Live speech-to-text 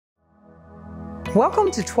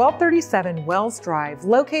Welcome to 1237 Wells Drive,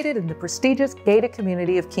 located in the prestigious gated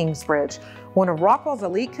community of Kingsbridge, one of Rockwall's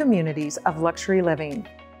elite communities of luxury living.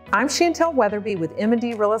 I'm Chantel Weatherby with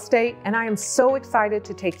M&D Real Estate, and I am so excited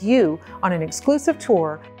to take you on an exclusive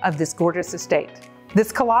tour of this gorgeous estate.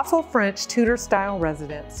 This colossal French Tudor style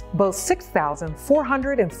residence boasts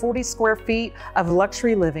 6,440 square feet of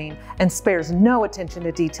luxury living and spares no attention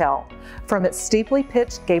to detail. From its steeply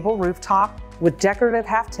pitched gable rooftop with decorative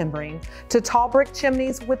half timbering to tall brick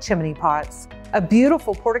chimneys with chimney pots, a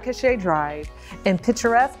beautiful porte-cochere drive, and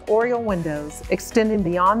picturesque oriel windows extending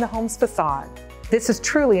beyond the home's facade. This is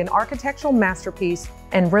truly an architectural masterpiece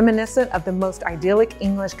and reminiscent of the most idyllic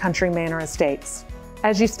English country manor estates.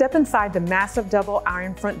 As you step inside the massive double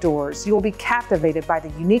iron front doors, you will be captivated by the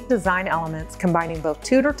unique design elements combining both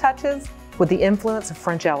Tudor touches with the influence of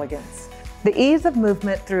French elegance. The ease of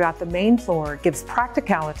movement throughout the main floor gives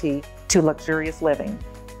practicality to luxurious living.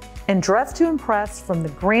 And dressed to impress from the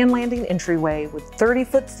grand landing entryway with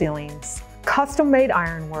 30-foot ceilings, custom-made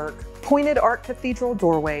ironwork, pointed art cathedral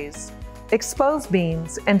doorways, exposed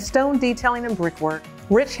beams, and stone detailing and brickwork,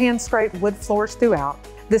 rich hand-scraped wood floors throughout,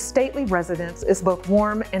 this stately residence is both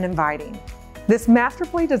warm and inviting. This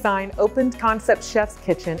masterfully designed open-concept chef's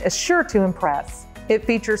kitchen is sure to impress. It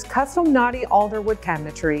features custom knotty-alder wood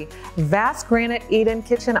cabinetry, vast granite eat-in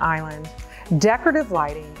kitchen island, decorative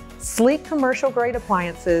lighting, sleek commercial-grade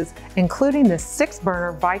appliances, including the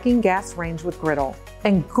 6-burner Viking gas range with griddle,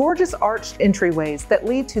 and gorgeous arched entryways that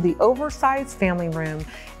lead to the oversized family room,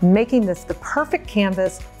 making this the perfect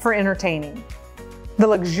canvas for entertaining. The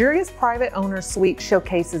luxurious private owner's suite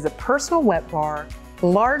showcases a personal wet bar,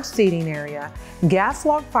 large seating area, gas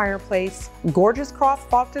log fireplace, gorgeous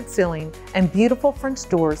cross-vaulted ceiling, and beautiful French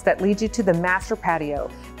doors that lead you to the master patio,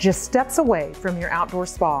 just steps away from your outdoor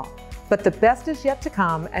spa. But the best is yet to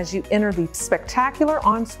come as you enter the spectacular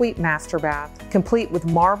ensuite master bath, complete with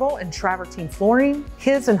marble and travertine flooring,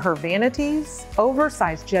 his and her vanities,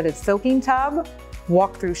 oversized jetted soaking tub,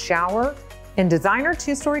 walk-through shower, and designer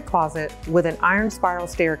 2-story closet with an iron spiral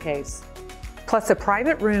staircase. Plus a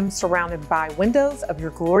private room surrounded by windows of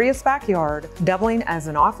your glorious backyard, doubling as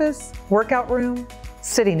an office, workout room,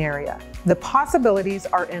 sitting area. The possibilities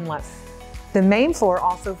are endless. The main floor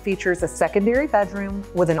also features a secondary bedroom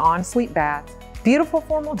with an ensuite bath, beautiful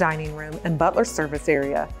formal dining room and butler service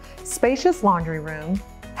area, spacious laundry room,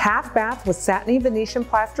 half bath with satiny Venetian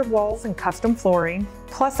plastered walls and custom flooring,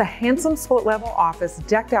 plus a handsome split-level office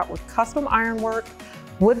decked out with custom ironwork,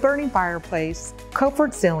 wood-burning fireplace,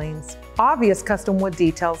 coffered ceilings, obvious custom wood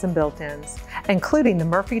details and built-ins, including the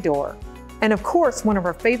Murphy door. And of course, one of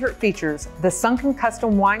our favorite features, the sunken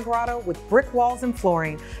custom wine grotto with brick walls and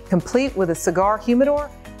flooring, complete with a cigar humidor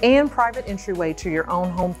and private entryway to your own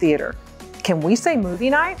home theater. Can we say movie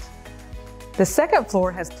night? The second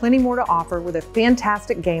floor has plenty more to offer with a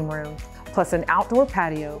fantastic game room, plus an outdoor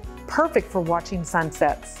patio, perfect for watching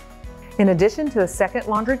sunsets. In addition to a second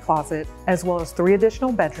laundry closet, as well as 3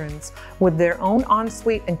 additional bedrooms with their own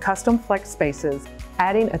ensuite and custom flex spaces,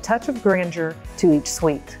 adding a touch of grandeur to each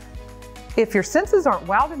suite. If your senses aren't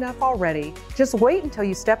wowed enough already, just wait until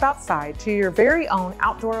you step outside to your very own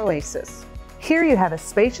outdoor oasis. Here you have a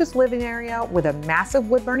spacious living area with a massive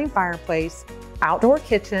wood-burning fireplace, outdoor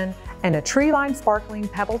kitchen, and a tree-lined sparkling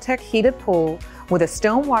PebbleTech heated pool with a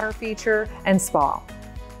stone water feature and spa.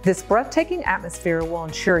 This breathtaking atmosphere will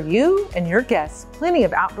ensure you and your guests plenty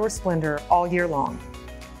of outdoor splendor all year long.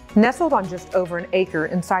 Nestled on just over an acre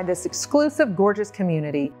inside this exclusive, gorgeous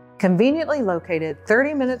community, conveniently located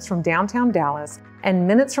 30 minutes from downtown Dallas and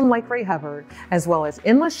minutes from Lake Ray Hubbard, as well as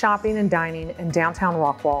endless shopping and dining in downtown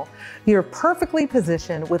Rockwall, you're perfectly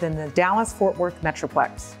positioned within the Dallas-Fort Worth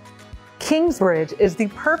Metroplex. Kingsbridge is the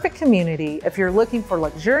perfect community if you're looking for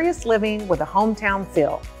luxurious living with a hometown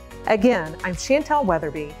feel. Again, I'm Chantel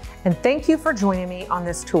Weatherby, and thank you for joining me on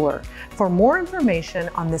this tour. For more information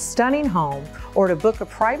on this stunning home or to book a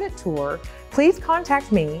private tour, please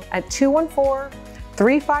contact me at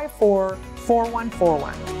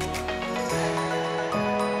 214-354-4141.